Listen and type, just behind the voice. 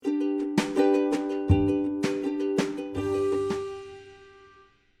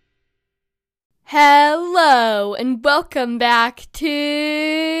Hello, and welcome back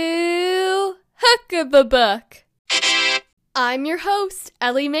to Hook of a Book. I'm your host,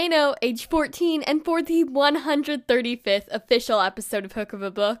 Ellie Mano, age 14, and for the 135th official episode of Hook of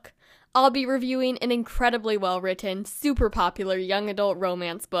a Book, I'll be reviewing an incredibly well-written, super popular young adult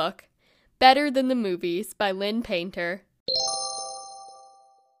romance book, Better Than the Movies by Lynn Painter.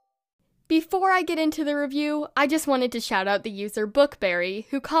 Before I get into the review, I just wanted to shout out the user Bookberry,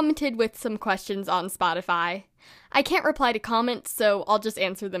 who commented with some questions on Spotify. I can't reply to comments, so I'll just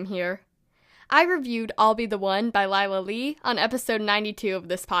answer them here. I reviewed I'll Be the One by Lila Lee on episode 92 of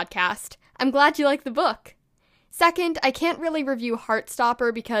this podcast. I'm glad you like the book. Second, I can't really review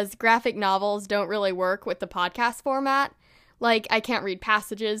Heartstopper because graphic novels don't really work with the podcast format. Like, I can't read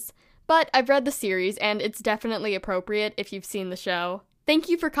passages, but I've read the series and it's definitely appropriate if you've seen the show. Thank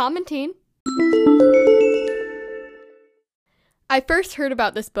you for commenting. I first heard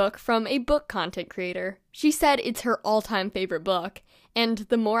about this book from a book content creator. She said it's her all-time favorite book, and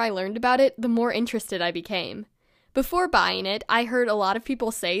the more I learned about it, the more interested I became. Before buying it, I heard a lot of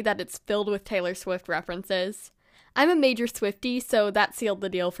people say that it's filled with Taylor Swift references. I'm a major Swiftie, so that sealed the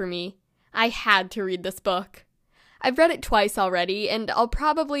deal for me. I had to read this book. I've read it twice already, and I'll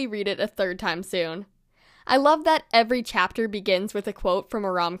probably read it a third time soon. I love that every chapter begins with a quote from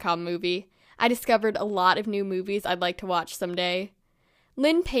a rom-com movie. I discovered a lot of new movies I'd like to watch someday.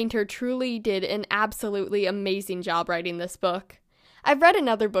 Lynn Painter truly did an absolutely amazing job writing this book. I've read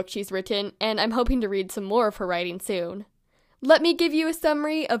another book she's written, and I'm hoping to read some more of her writing soon. Let me give you a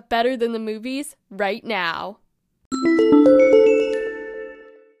summary of Better Than the Movies right now.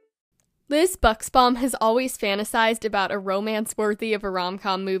 Liz Buxbaum has always fantasized about a romance worthy of a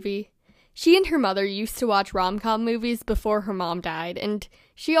rom-com movie. She and her mother used to watch rom-com movies before her mom died, and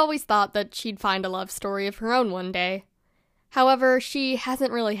she always thought that she'd find a love story of her own one day. However, she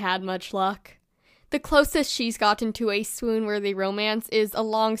hasn't really had much luck. The closest she's gotten to a swoon-worthy romance is a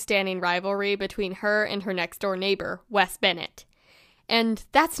long-standing rivalry between her and her next-door neighbor, Wes Bennett. And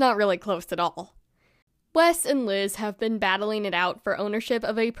that's not really close at all. Wes and Liz have been battling it out for ownership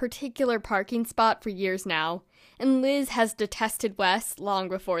of a particular parking spot for years now, and Liz has detested Wes long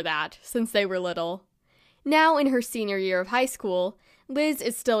before that, since they were little. Now in her senior year of high school, Liz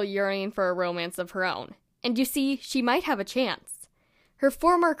is still yearning for a romance of her own, and you see, she might have a chance. Her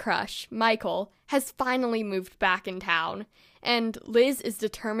former crush, Michael, has finally moved back in town, and Liz is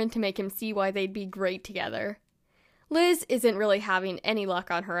determined to make him see why they'd be great together. Liz isn't really having any luck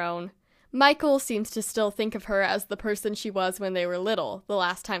on her own. Michael seems to still think of her as the person she was when they were little, the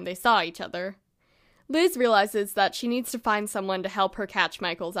last time they saw each other. Liz realizes that she needs to find someone to help her catch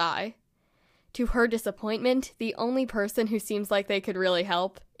Michael's eye. To her disappointment, the only person who seems like they could really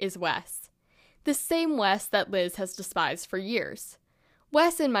help is Wes. The same Wes that Liz has despised for years.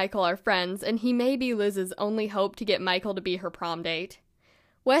 Wes and Michael are friends, and he may be Liz's only hope to get Michael to be her prom date.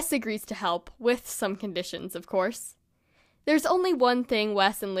 Wes agrees to help, with some conditions, of course. There's only one thing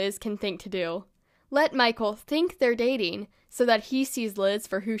Wes and Liz can think to do. Let Michael think they're dating, so that he sees Liz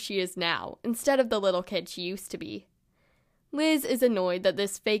for who she is now, instead of the little kid she used to be. Liz is annoyed that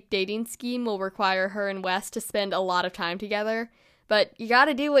this fake dating scheme will require her and Wes to spend a lot of time together, but you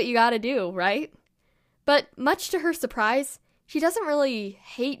gotta do what you gotta do, right? But much to her surprise, she doesn't really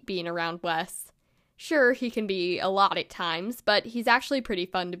hate being around Wes. Sure, he can be a lot at times, but he's actually pretty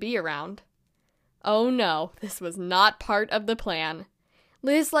fun to be around. Oh no, this was not part of the plan.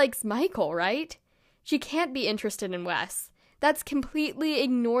 Liz likes Michael, right? She can't be interested in Wes. That's completely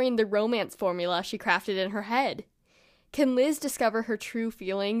ignoring the romance formula she crafted in her head. Can Liz discover her true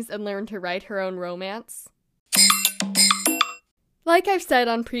feelings and learn to write her own romance? Like I've said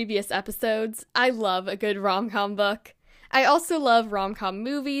on previous episodes, I love a good rom-com book. I also love rom-com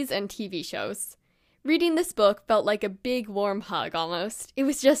movies and TV shows. Reading this book felt like a big warm hug almost. It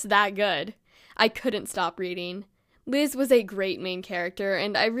was just that good. I couldn't stop reading. Liz was a great main character,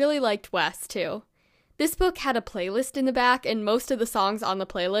 and I really liked Wes too. This book had a playlist in the back, and most of the songs on the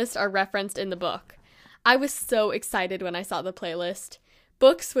playlist are referenced in the book. I was so excited when I saw the playlist.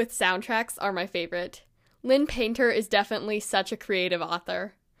 Books with soundtracks are my favorite. Lynn Painter is definitely such a creative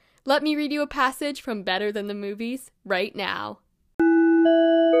author. Let me read you a passage from Better Than the Movies right now.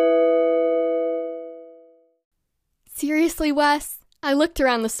 Seriously, Wes? I looked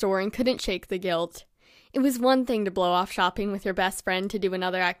around the store and couldn't shake the guilt. It was one thing to blow off shopping with your best friend to do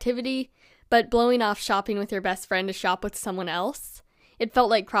another activity, but blowing off shopping with your best friend to shop with someone else? It felt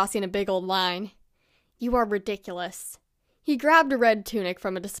like crossing a big old line. You are ridiculous. He grabbed a red tunic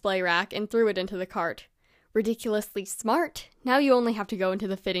from a display rack and threw it into the cart. Ridiculously smart. Now you only have to go into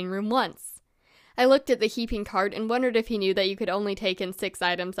the fitting room once. I looked at the heaping cart and wondered if he knew that you could only take in 6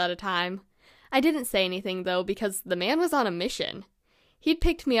 items at a time. I didn't say anything, though, because the man was on a mission. He'd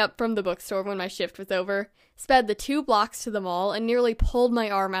picked me up from the bookstore when my shift was over, sped the 2 blocks to the mall, and nearly pulled my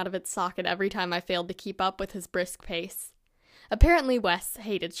arm out of its socket every time I failed to keep up with his brisk pace. Apparently, Wes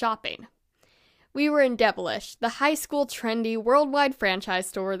hated shopping. We were in Devilish, the high school trendy worldwide franchise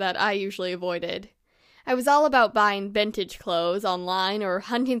store that I usually avoided. I was all about buying vintage clothes online or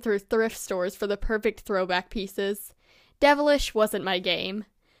hunting through thrift stores for the perfect throwback pieces. Devilish wasn't my game.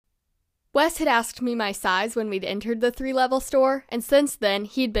 Wes had asked me my size when we'd entered the 3-level store, and since then,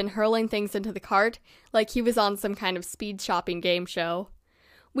 he'd been hurling things into the cart like he was on some kind of speed shopping game show.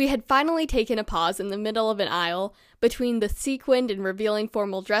 We had finally taken a pause in the middle of an aisle between the sequined and revealing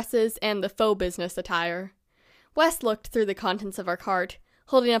formal dresses and the faux business attire. Wes looked through the contents of our cart,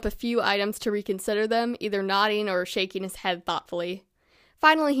 holding up a few items to reconsider them, either nodding or shaking his head thoughtfully.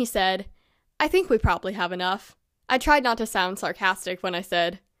 Finally, he said, "I think we probably have enough." I tried not to sound sarcastic when I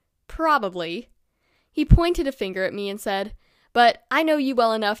said, "Probably." He pointed a finger at me and said, "But I know you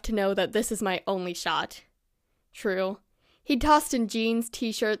well enough to know that this is my only shot." True. He'd tossed in jeans,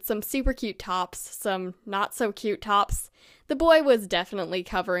 t-shirts, some super cute tops, some not so cute tops. The boy was definitely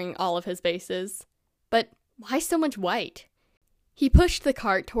covering all of his bases. But why so much white? He pushed the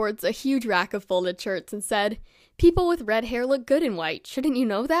cart towards a huge rack of folded shirts and said, "People with red hair look good in white, shouldn't you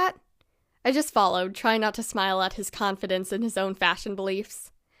know that?" I just followed, trying not to smile at his confidence in his own fashion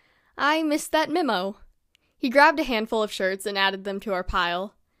beliefs. I missed that memo. He grabbed a handful of shirts and added them to our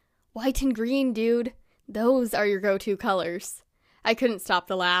pile. "White and green, dude. Those are your go-to colors." I couldn't stop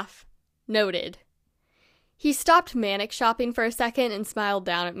the laugh. Noted. He stopped manic shopping for a second and smiled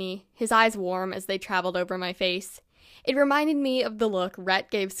down at me, his eyes warm as they traveled over my face. It reminded me of the look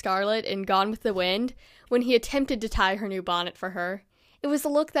Rhett gave Scarlett in Gone with the Wind when he attempted to tie her new bonnet for her. It was a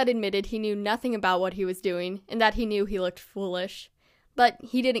look that admitted he knew nothing about what he was doing and that he knew he looked foolish. But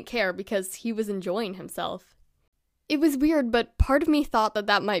he didn't care because he was enjoying himself. It was weird, but part of me thought that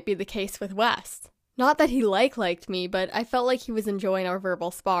that might be the case with Wes. Not that he liked me, but I felt like he was enjoying our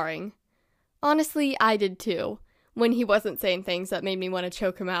verbal sparring. Honestly, I did too, when he wasn't saying things that made me want to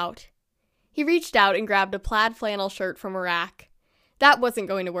choke him out. He reached out and grabbed a plaid flannel shirt from a rack. That wasn't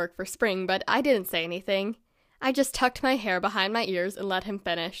going to work for spring, but I didn't say anything. I just tucked my hair behind my ears and let him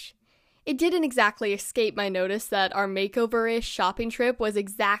finish. It didn't exactly escape my notice that our makeover-ish shopping trip was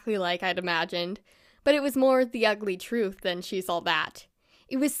exactly like I'd imagined, but it was more the ugly truth than she's all that.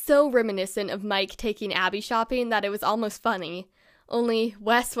 It was so reminiscent of Mike taking Abby shopping that it was almost funny, only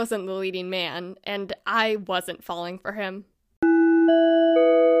Wes wasn't the leading man, and I wasn't falling for him.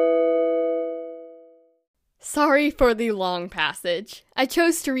 Sorry for the long passage. I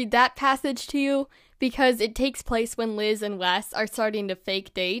chose to read that passage to you because it takes place when Liz and Wes are starting to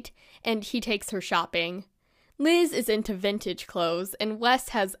fake date, and he takes her shopping. Liz is into vintage clothes, and Wes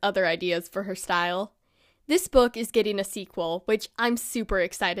has other ideas for her style. This book is getting a sequel, which I'm super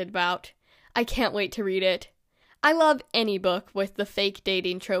excited about. I can't wait to read it. I love any book with the fake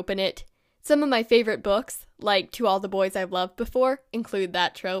dating trope in it. Some of my favorite books, like To All the Boys I've Loved Before, include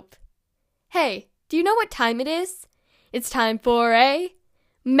that trope. Hey, do you know what time it is? It's time for a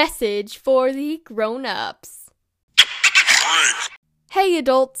message for the grown-ups. Hey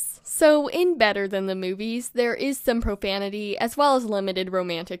adults! So in Better Than the Movies, there is some profanity as well as limited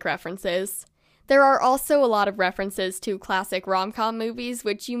romantic references. There are also a lot of references to classic rom-com movies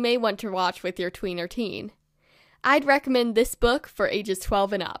which you may want to watch with your tween or teen. I'd recommend this book for ages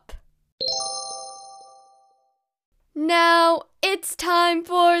 12 and up. Now, it's time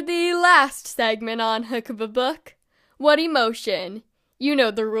for the last segment on Hook of a Book. What emotion? You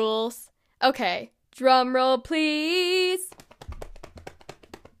know the rules. Okay, drum roll please.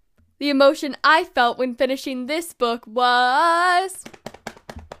 The emotion I felt when finishing this book was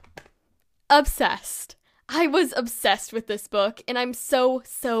obsessed. I was obsessed with this book, and I'm so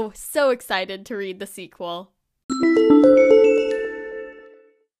excited to read the sequel.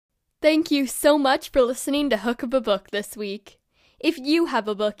 Thank you so much for listening to Hook of a Book this week. If you have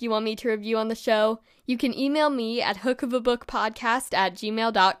a book you want me to review on the show, you can email me at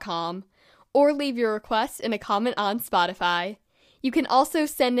hookofabookpodcast@gmail.com or leave your request in a comment on Spotify. You can also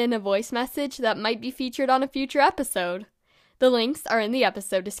send in a voice message that might be featured on a future episode. The links are in the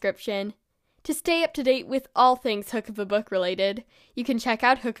episode description. To stay up to date with all things Hook of a Book related, you can check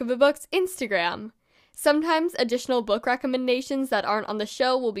out Hook of a Book's Instagram. Sometimes additional book recommendations that aren't on the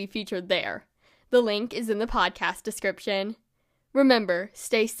show will be featured there. The link is in the podcast description. Remember,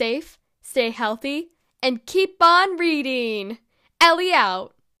 stay safe, stay healthy, and keep on reading! Ellie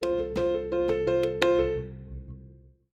out!